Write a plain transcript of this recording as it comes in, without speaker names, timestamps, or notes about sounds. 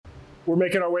We're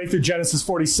making our way through Genesis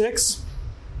 46.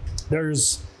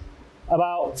 There's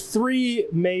about three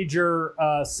major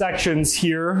sections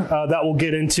here that we'll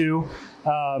get into.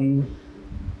 And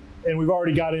we've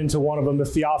already got into one of them, the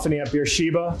theophany at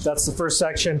Beersheba. That's the first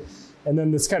section. And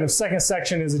then this kind of second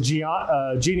section is a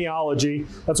genealogy.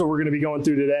 That's what we're going to be going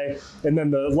through today. And then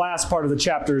the last part of the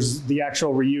chapter is the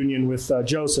actual reunion with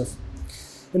Joseph.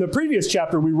 In the previous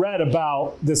chapter, we read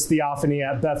about this theophany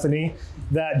at Bethany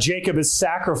that Jacob is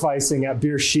sacrificing at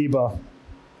Beersheba.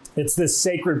 It's this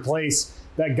sacred place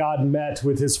that God met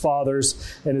with his fathers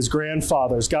and his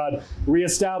grandfathers. God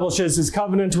reestablishes his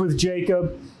covenant with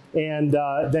Jacob, and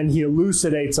then he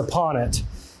elucidates upon it.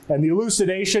 And the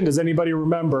elucidation, does anybody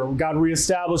remember? God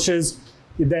reestablishes,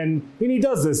 and he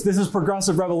does this. This is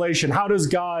progressive revelation. How does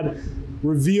God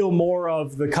reveal more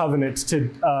of the covenant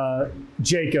to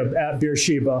Jacob at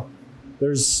Beersheba?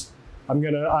 I'm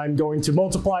going to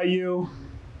multiply you.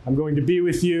 I'm going to be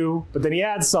with you. But then he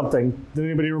adds something. Does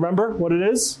anybody remember what it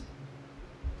is?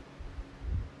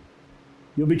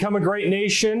 You'll become a great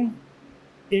nation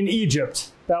in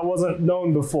Egypt. That wasn't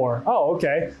known before. Oh,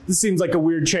 okay. This seems like a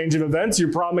weird change of events.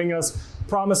 You're promising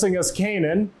us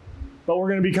Canaan, but we're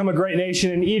going to become a great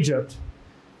nation in Egypt.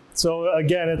 So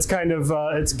again, it's kind of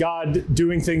it's God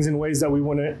doing things in ways that we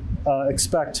wouldn't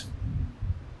expect.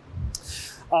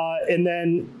 And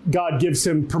then God gives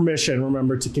him permission,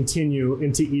 remember, to continue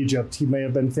into Egypt. He may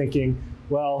have been thinking,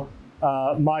 well,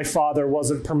 my father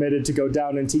wasn't permitted to go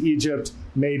down into Egypt.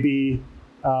 Maybe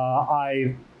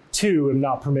I too am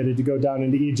not permitted to go down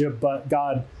into Egypt, but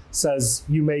God says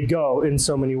you may go in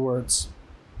so many words.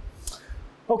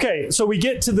 Okay, so we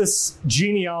get to this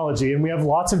genealogy, and we have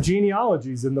lots of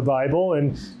genealogies in the Bible,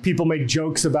 and people make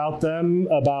jokes about them,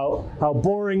 about how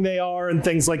boring they are and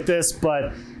things like this,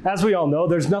 but as we all know,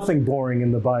 there's nothing boring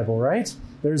in the Bible, right?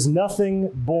 There's nothing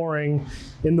boring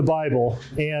in the Bible,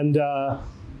 and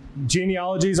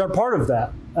genealogies are part of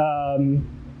that.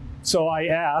 So I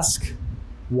ask,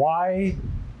 why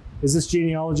is this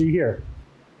genealogy here?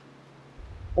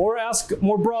 Or ask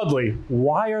more broadly,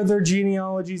 why are there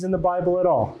genealogies in the Bible at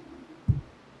all?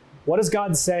 What is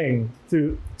God saying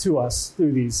to us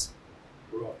through these?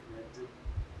 We're all connected.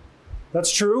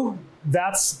 That's true.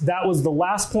 That was the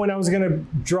last point I was going to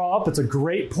draw up. It's a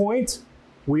great point.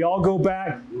 We all go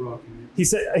back. We're all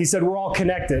connected. He said we're all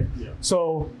connected. Yeah.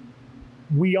 So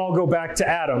we all go back to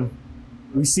Adam.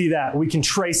 We see that. We can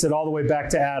trace it all the way back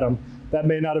to Adam. That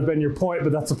may not have been your point,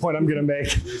 but that's the point I'm going to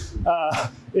make.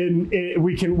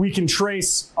 We can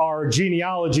trace our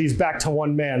genealogies back to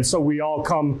one man. So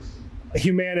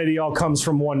humanity all comes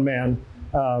from one man.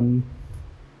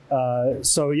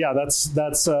 So yeah, that's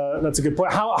a good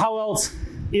point. How else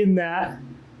in that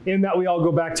we all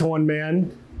go back to one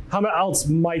man? How else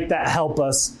might that help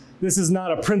us? This is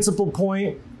not a principal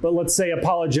point, but let's say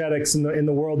apologetics in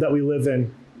the world that we live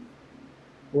in.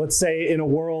 Let's say in a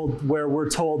world where we're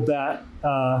told that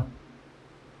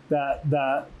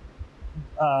the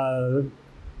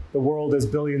world is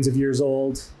billions of years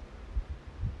old,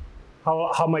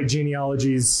 how might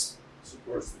genealogies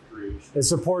supports the creation? It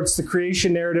supports the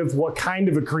creation narrative. What kind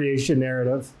of a creation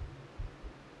narrative?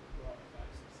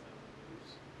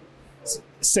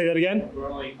 Say that again. We're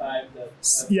only 5 to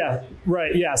yeah,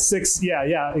 right. Yeah, 6.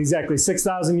 Yeah, exactly.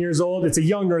 6,000 years old. It's a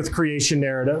young Earth creation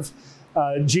narrative.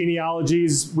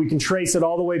 Genealogies, we can trace it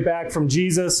all the way back from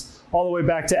Jesus, all the way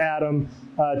back to Adam,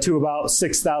 to about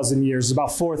 6,000 years,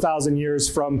 about 4,000 years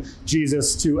from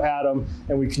Jesus to Adam,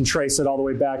 and we can trace it all the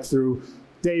way back through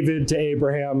David to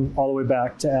Abraham, all the way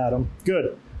back to Adam.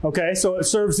 Good. Okay, so it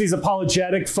serves these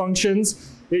apologetic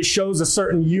functions. It shows a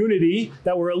certain unity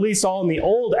that we're at least all in the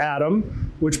old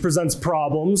Adam, which presents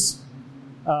problems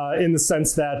in the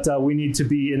sense that we need to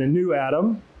be in a new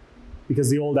Adam, because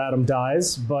the old Adam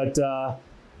dies. But,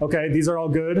 okay, these are all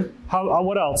good.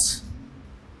 What else?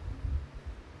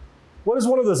 What is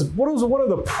one of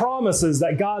the promises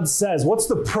that God says? What's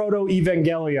the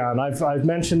proto-evangelion? I've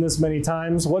mentioned this many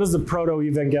times. What is the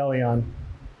proto-evangelion?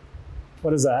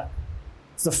 What is that?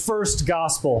 It's the first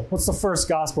gospel. What's the first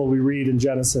gospel we read in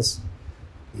Genesis?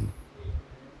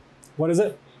 What is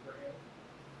it?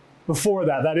 Before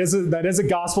that is a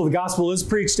gospel. The gospel is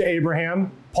preached to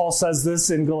Abraham. Paul says this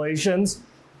in Galatians.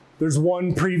 There's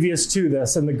one previous to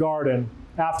this in the garden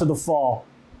after the fall.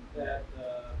 That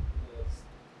the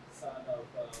son of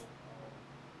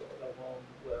the womb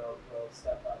will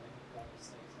step on the snake's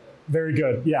head. Very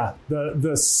good. Yeah,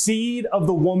 the seed of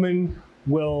the woman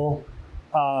will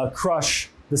crush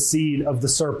the seed of the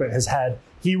serpent, his head.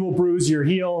 He will bruise your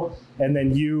heel, and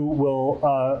then you will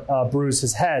bruise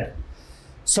his head.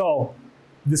 So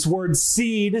this word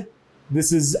seed,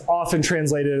 this is often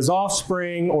translated as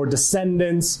offspring or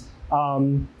descendants.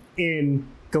 In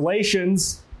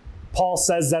Galatians, Paul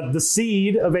says that the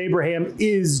seed of Abraham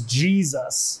is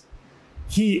Jesus.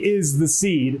 He is the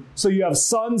seed. So you have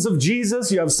sons of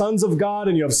Jesus, you have sons of God,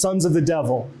 and you have sons of the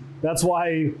devil. That's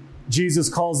why Jesus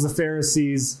calls the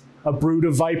Pharisees a brood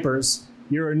of vipers.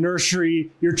 You're a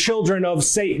nursery, you're children of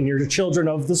Satan, you're the children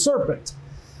of the serpent.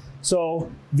 So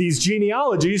these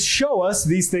genealogies show us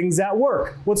these things at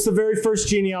work. What's the very first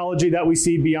genealogy that we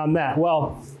see beyond that?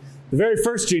 Well, the very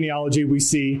first genealogy we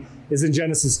see is in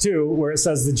Genesis 2, where it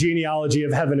says the genealogy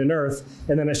of heaven and earth,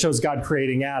 and then it shows God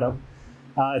creating Adam.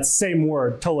 It's the same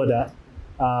word, toledet.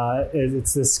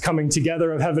 It's this coming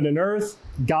together of heaven and earth.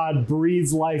 God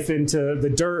breathes life into the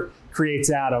dirt, creates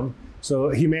Adam. So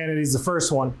humanity is the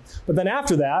first one. But then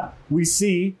after that, we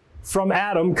see from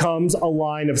Adam comes a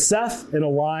line of Seth and a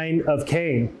line of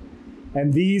Cain.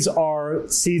 And these are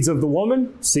seeds of the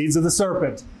woman, seeds of the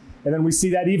serpent. And then we see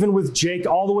that even with Jake,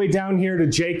 all the way down here to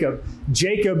Jacob.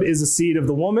 Jacob is a seed of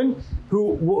the woman.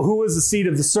 Who is the seed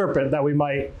of the serpent that we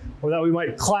might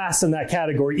class in that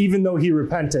category, even though he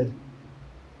repented?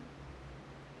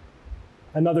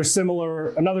 Another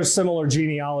similar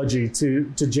genealogy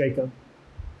to Jacob.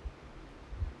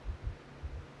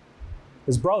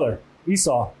 His brother,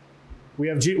 Esau. We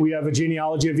have a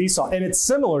genealogy of Esau. And it's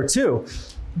similar too.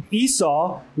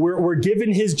 Esau, we're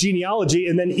given his genealogy,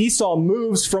 and then Esau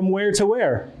moves from where to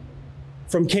where?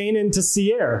 From Canaan to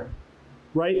Seir,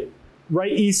 right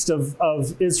east of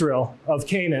Israel, of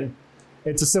Canaan.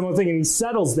 It's a similar thing, and he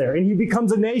settles there, and he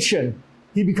becomes a nation.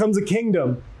 He becomes a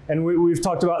kingdom. And we've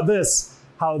talked about this,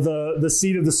 how the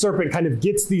seed of the serpent kind of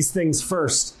gets these things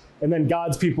first, and then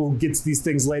God's people gets these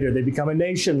things later. They become a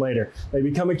nation later. They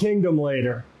become a kingdom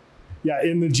later. Yeah,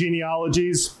 in the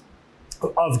genealogies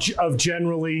of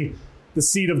generally the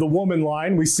seed of the woman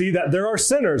line, we see that there are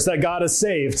sinners that God has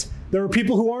saved. There are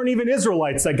people who aren't even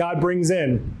Israelites that God brings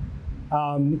in.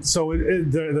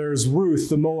 There's Ruth,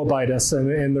 the Moabitess,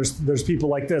 and there's people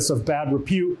like this of bad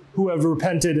repute who have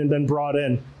repented and been brought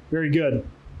in. Very good.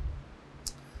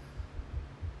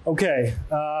 Okay,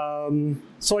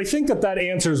 so I think that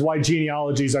answers why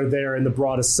genealogies are there in the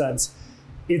broadest sense.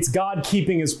 It's God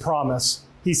keeping his promise.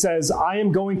 He says, I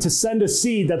am going to send a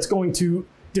seed that's going to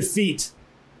defeat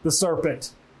the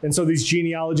serpent. And so these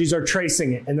genealogies are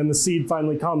tracing it. And then the seed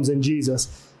finally comes in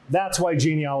Jesus. That's why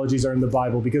genealogies are in the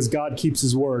Bible, because God keeps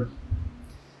his word.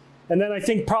 And then I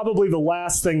think probably the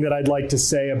last thing that I'd like to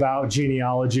say about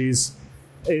genealogies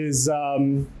is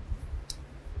they're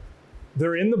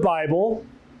in the Bible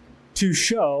to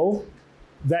show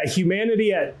that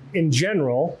humanity in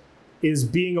general is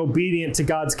being obedient to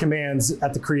God's commands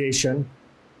at the creation,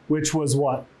 which was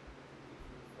what?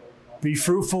 Be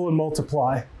fruitful and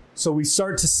multiply. So we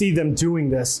start to see them doing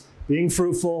this, being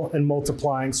fruitful and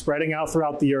multiplying, spreading out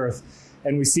throughout the earth.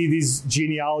 And we see these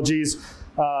genealogies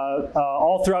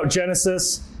all throughout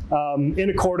Genesis in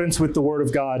accordance with the Word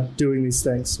of God doing these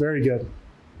things. Very good.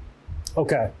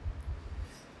 Okay.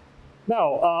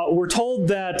 Now, we're told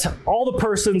that all the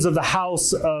persons of the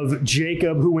house of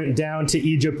Jacob who went down to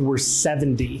Egypt were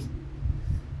 70.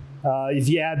 If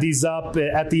you add these up,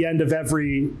 at the end of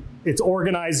it's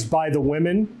organized by the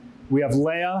women. We have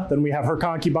Leah, then we have her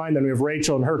concubine, then we have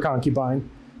Rachel and her concubine,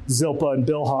 Zilpah and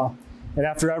Bilhah. And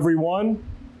after every one,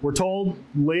 we're told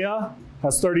Leah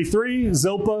has 33,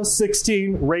 Zilpah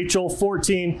 16, Rachel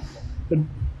 14, and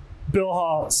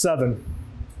Bilhah 7.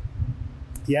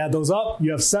 You add those up,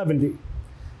 you have 70.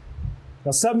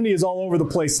 Now 70 is all over the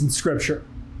place in Scripture.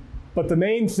 But the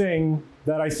main thing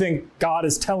that I think God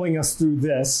is telling us through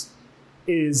this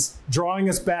is drawing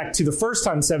us back to the first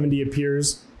time 70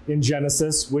 appears in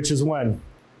Genesis, which is when?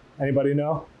 Anybody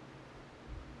know?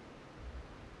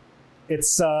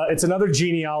 It's another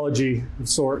genealogy of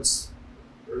sorts.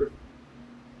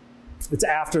 It's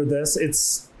after this.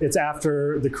 It's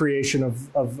after the creation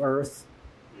of earth.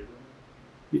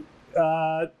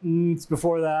 It's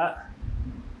before that.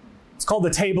 It's called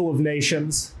the Table of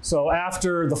Nations. So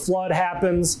after the flood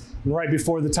happens, and right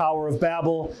before the Tower of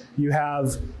Babel, you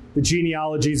have the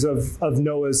genealogies of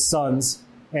Noah's sons.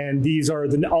 And these are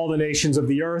all the nations of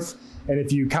the earth. And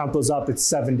if you count those up, it's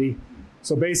 70.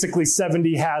 So basically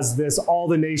 70 has this all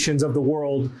the nations of the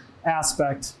world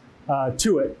aspect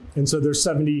to it. And so there's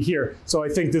 70 here. So I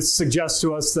think this suggests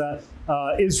to us that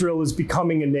Israel is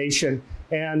becoming a nation.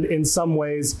 And in some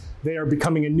ways, they are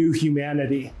becoming a new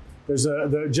humanity.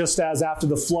 Just as after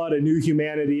the flood, a new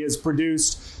humanity is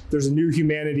produced, there's a new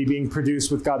humanity being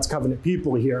produced with God's covenant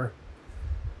people here.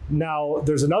 Now,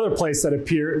 there's another place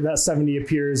that 70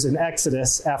 appears in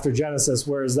Exodus after Genesis.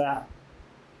 Where is that?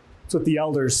 It's with the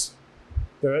elders.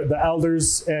 The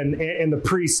elders and the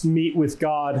priests meet with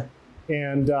God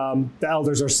and the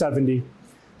elders are 70.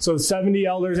 So 70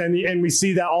 elders, and we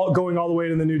see that all going all the way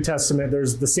to the New Testament.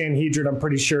 There's the Sanhedrin, I'm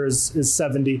pretty sure, is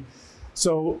 70.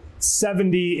 So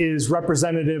 70 is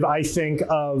representative, I think,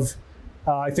 of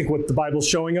what the Bible's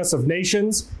showing us of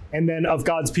nations, and then of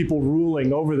God's people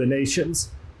ruling over the nations.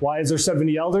 Why is there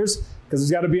 70 elders? Because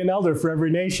there's got to be an elder for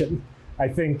every nation. I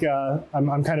think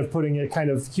I'm kind of putting it kind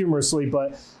of humorously,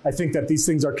 but I think that these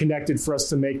things are connected for us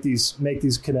to make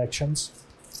these connections.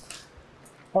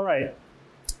 All right.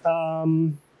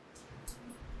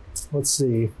 Let's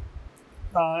see.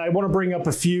 I want to bring up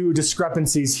a few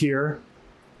discrepancies here.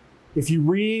 If you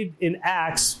read in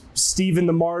Acts, Stephen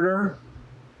the martyr,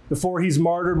 before he's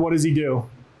martyred, what does he do?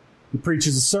 He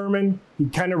preaches a sermon. He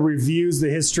kind of reviews the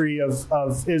history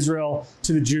of Israel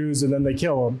to the Jews, and then they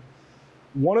kill him.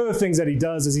 One of the things that he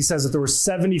does is he says that there were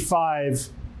 75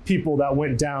 people that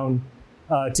went down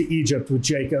to Egypt with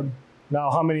Jacob.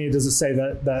 Now, how many does it say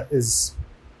that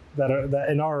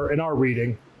in our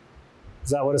reading? Is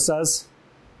that what it says?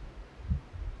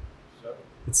 7.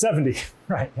 It's 70,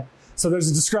 right? Yeah. So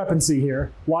there's a discrepancy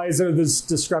here. Why is there this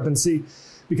discrepancy?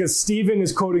 Because Stephen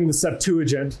is quoting the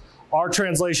Septuagint. Our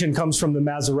translation comes from the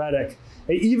Masoretic.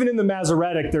 Even in the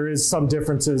Masoretic, there is some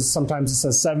differences. Sometimes it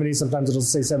says 70, sometimes it'll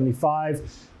say 75.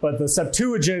 But the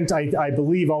Septuagint, I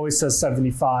believe, always says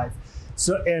 75.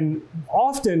 So, and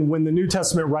often when the New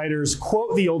Testament writers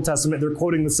quote the Old Testament, they're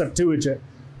quoting the Septuagint.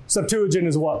 Septuagint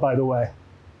is what, by the way?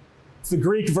 It's the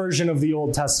Greek version of the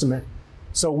Old Testament.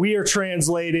 So we are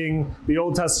translating the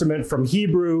Old Testament from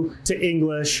Hebrew to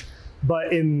English,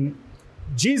 but in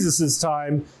Jesus'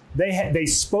 time, they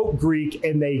spoke Greek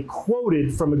and they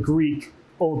quoted from a Greek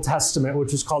Old Testament,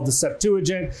 which was called the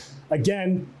Septuagint.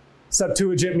 Again,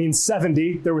 Septuagint means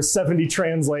 70. There were 70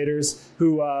 translators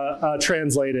who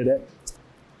translated it.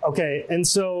 Okay, and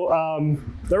so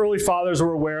the early fathers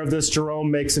were aware of this.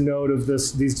 Jerome makes a note of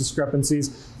these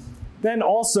discrepancies. Then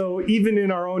also, even in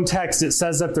our own text, it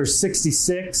says that there's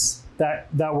 66 that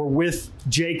were with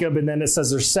Jacob, and then it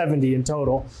says there's 70 in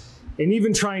total. And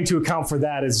even trying to account for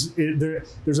that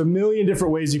there's a million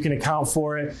different ways you can account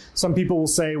for it. Some people will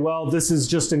say, well, this is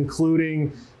just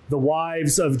including the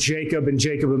wives of Jacob and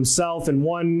Jacob himself in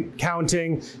one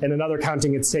counting, and another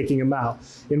counting it's taking him out.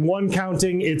 In one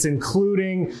counting, it's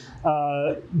including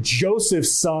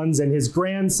Joseph's sons and his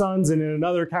grandsons, and in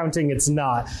another counting, it's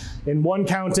not. In one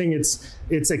counting,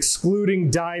 it's excluding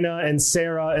Dinah and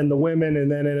Sarah and the women,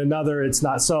 and then in another, it's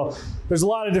not. So there's a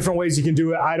lot of different ways you can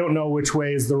do it. I don't know which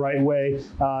way is the right way.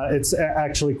 It's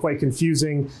actually quite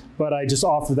confusing, but I just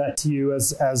offer that to you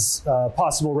as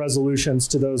possible resolutions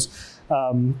to those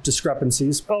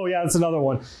discrepancies. Oh yeah, that's another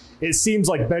one. It seems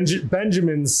like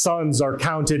Benjamin's sons are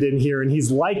counted in here, and he's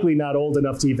likely not old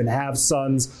enough to even have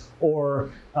sons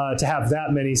or to have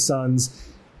that many sons.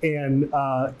 And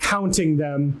counting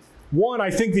them, one,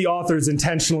 I think the author is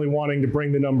intentionally wanting to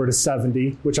bring the number to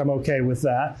 70, which I'm okay with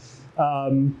that.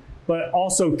 But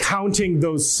also counting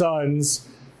those sons,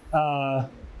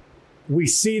 we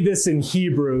see this in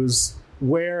Hebrews,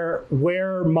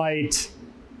 where might...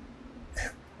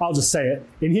 I'll just say it.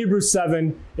 In Hebrews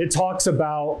 7, it talks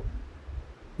about,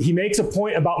 he makes a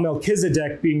point about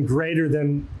Melchizedek being greater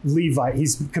than Levi.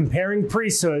 He's comparing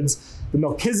priesthoods. The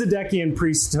Melchizedekian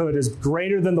priesthood is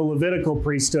greater than the Levitical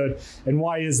priesthood. And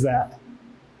why is that?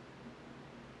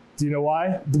 Do you know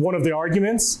why? One of the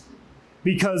arguments?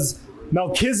 Because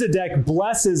Melchizedek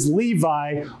blesses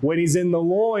Levi when he's in the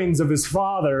loins of his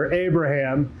father,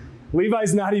 Abraham.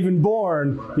 Levi's not even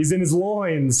born. He's in his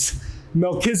loins.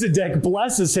 Melchizedek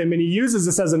blesses him, and he uses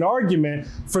this as an argument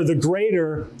for the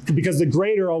greater, because the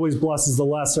greater always blesses the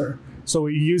lesser. So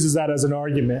he uses that as an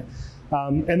argument.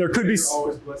 And there could be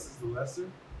always blesses the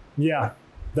lesser. Yeah,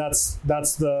 that's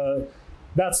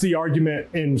the argument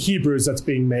in Hebrews that's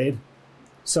being made.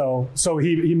 So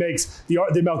he makes the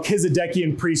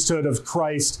Melchizedekian priesthood of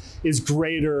Christ is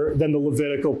greater than the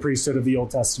Levitical priesthood of the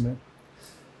Old Testament.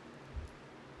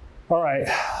 All right.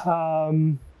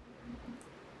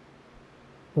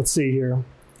 Let's see here.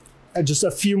 Just a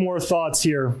few more thoughts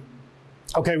here.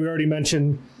 Okay, we already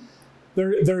mentioned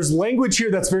there's language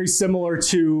here that's very similar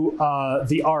to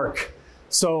the ark.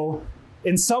 So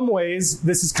in some ways,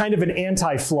 this is kind of an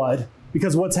anti-flood,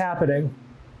 because what's happening?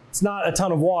 It's not a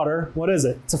ton of water. What is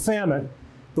it? It's a famine.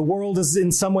 The world is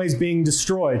in some ways being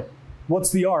destroyed.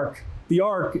 What's the ark? The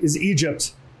ark is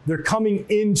Egypt. They're coming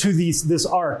into this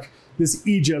ark, this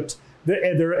Egypt,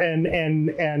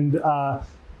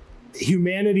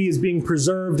 humanity is being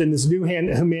preserved, and this new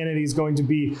humanity is going to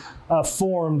be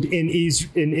formed in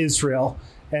Israel.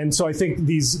 And so I think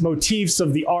these motifs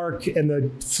of the ark and the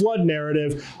flood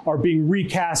narrative are being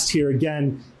recast here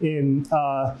again in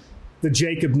the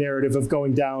Jacob narrative of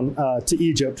going down to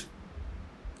Egypt.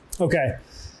 Okay,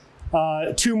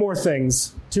 two more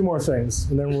things,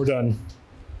 and then we're done.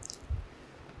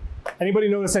 Anybody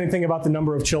notice anything about the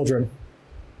number of children?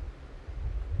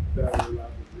 That we're allowed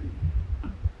to breed.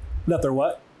 That they're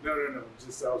what? No.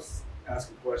 Just I was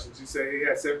asking questions. You say he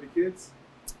had 70 kids?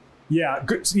 Yeah,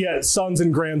 sons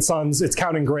and grandsons. It's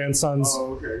counting grandsons.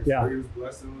 Oh, okay. Yeah. So he was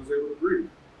blessed and was able to breed.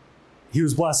 He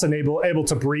was blessed and able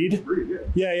to breed. Breed,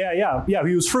 yeah. Yeah,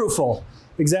 he was fruitful.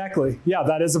 Exactly. Yeah,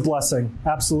 that is a blessing.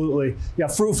 Absolutely. Yeah,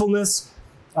 fruitfulness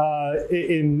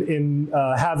in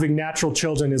having natural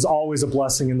children is always a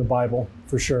blessing in the Bible,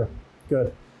 for sure.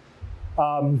 Good.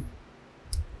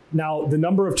 Now, the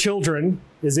number of children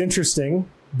is interesting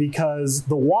because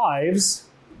the wives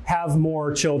have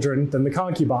more children than the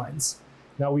concubines.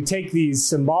 Now, we take these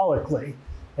symbolically,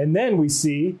 and then we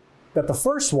see that the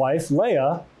first wife,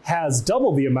 Leah, has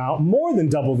more than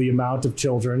double the amount of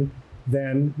children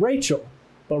than Rachel.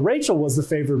 But Rachel was the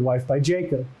favored wife by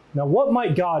Jacob. Now, what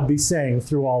might God be saying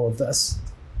through all of this?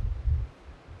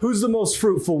 Who's the most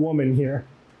fruitful woman here?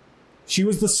 She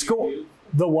was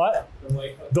the what?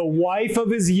 The wife of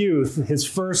his youth, his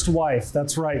first wife.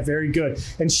 That's right, very good.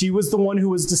 And she was the one who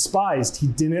was despised. He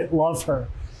didn't love her.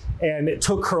 And it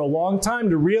took her a long time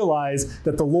to realize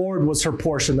that the Lord was her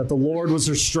portion, that the Lord was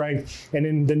her strength. And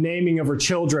in the naming of her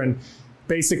children,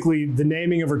 basically the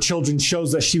naming of her children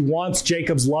shows that she wants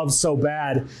Jacob's love so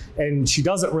bad, and she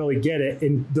doesn't really get it.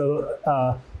 And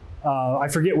I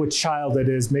forget which child it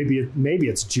is. Maybe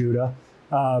it's Judah.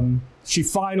 She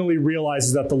finally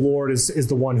realizes that the Lord is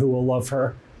the one who will love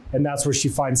her, and that's where she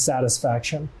finds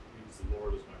satisfaction. The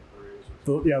Lord is my praise.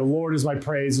 The Lord is my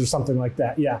praise, or something like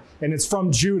that. Yeah, and it's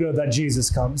from Judah that Jesus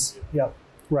comes. Yep,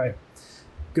 right.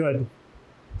 Good.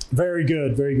 Very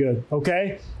good, very good.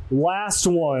 Okay, last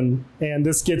one, and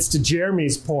this gets to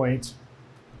Jeremy's point.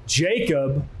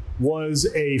 Jacob was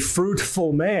a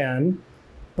fruitful man,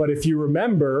 but if you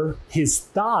remember, his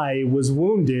thigh was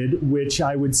wounded, which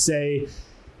I would say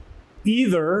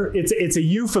either it's a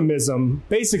euphemism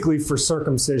basically for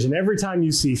circumcision. Every time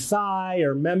you see thigh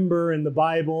or member in the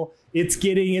Bible,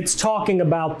 it's talking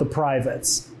about the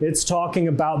privates. It's talking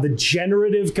about the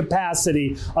generative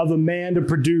capacity of a man to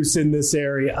produce in this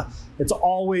area. It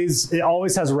always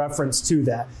has reference to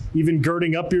that. Even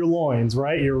girding up your loins,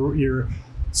 right?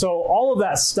 So all of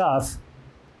that stuff.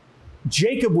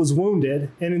 Jacob was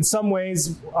wounded, and in some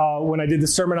ways, when I did the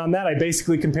sermon on that, I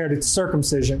basically compared it to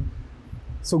circumcision.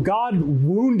 So God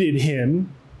wounded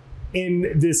him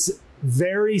in this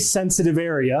very sensitive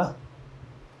area,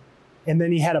 and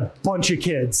then he had a bunch of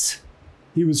kids.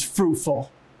 He was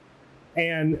fruitful.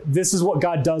 And this is what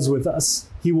God does with us.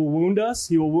 He will wound us.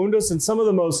 He will wound us in some of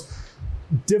the most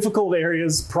difficult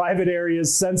areas, private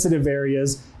areas, sensitive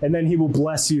areas, and then he will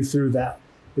bless you through that.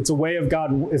 It's a way of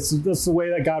God. It's the way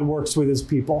that God works with his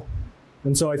people.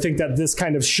 And so I think that this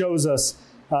kind of shows us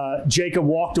Jacob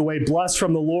walked away blessed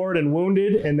from the Lord and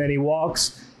wounded, and then he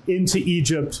walks into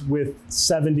Egypt with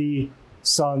 70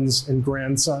 sons and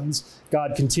grandsons.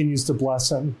 God continues to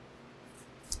bless him.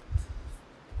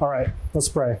 All right, let's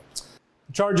pray.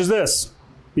 The charge is this: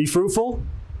 be fruitful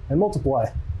and multiply.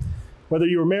 Whether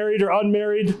you are married or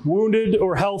unmarried, wounded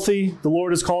or healthy, the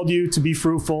Lord has called you to be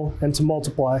fruitful and to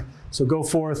multiply. So go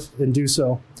forth and do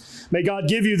so. May God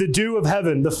give you the dew of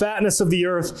heaven, the fatness of the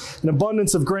earth, an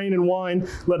abundance of grain and wine.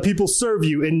 Let people serve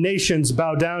you and nations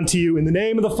bow down to you. In the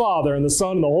name of the Father, and the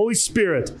Son, and the Holy Spirit.